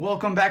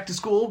Welcome back to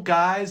school,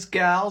 guys,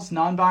 gals,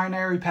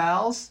 non-binary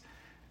pals.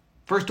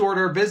 First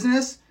order of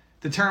business,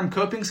 the term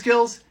coping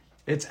skills,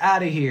 it's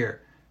out of here.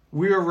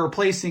 We are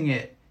replacing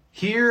it.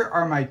 Here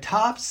are my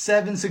top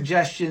 7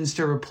 suggestions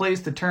to replace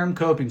the term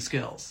coping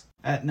skills.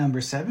 At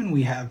number 7,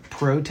 we have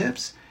pro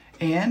tips.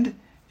 And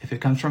if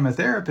it comes from a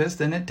therapist,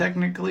 then it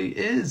technically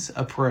is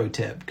a pro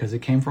tip because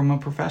it came from a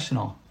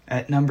professional.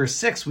 At number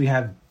 6, we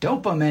have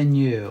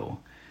Dopamenu.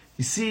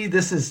 You see,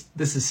 this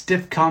is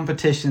stiff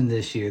competition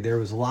this year. There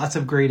was lots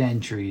of great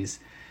entries.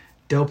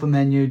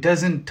 Dopamenu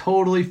doesn't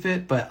totally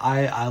fit, but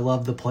I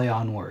love the play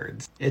on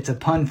words. It's a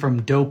pun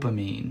from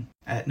dopamine.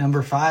 At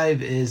number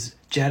 5 is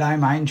Jedi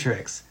mind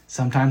tricks.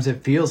 Sometimes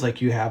it feels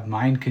like you have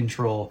mind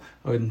control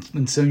when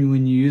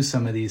you use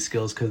some of these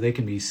skills because they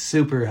can be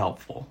super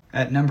helpful.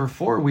 At number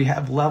 4, we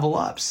have level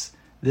ups.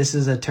 This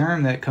is a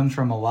term that comes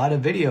from a lot of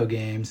video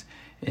games,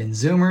 and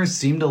Zoomers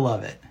seem to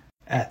love it.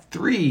 At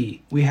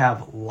 3, we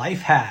have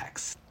life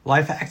hacks.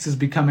 Life hacks is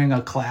becoming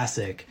a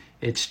classic.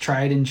 It's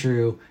tried and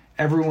true.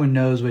 Everyone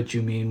knows what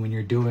you mean when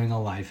you're doing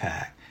a life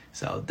hack.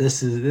 So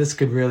this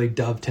could really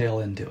dovetail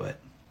into it.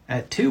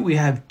 At 2, we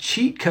have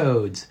cheat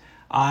codes.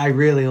 I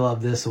really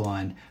love this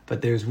one,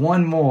 but there's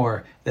one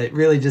more that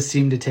really just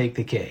seemed to take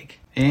the cake.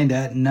 And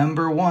at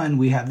number 1,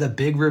 we have the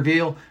big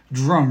reveal.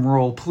 Drum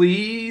roll,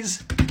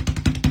 please.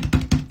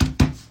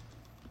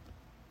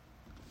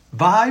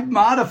 Vibe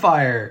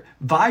modifier.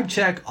 Vibe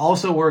check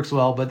also works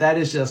well, but that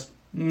is just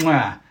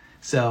mwah.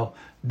 So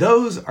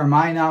those are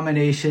my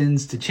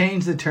nominations to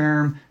change the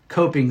term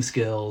coping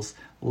skills.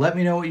 Let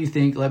me know what you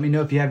think. Let me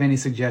know if you have any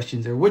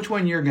suggestions or which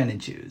one you're going to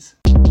choose.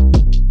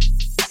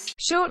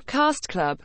 Short Cast Club.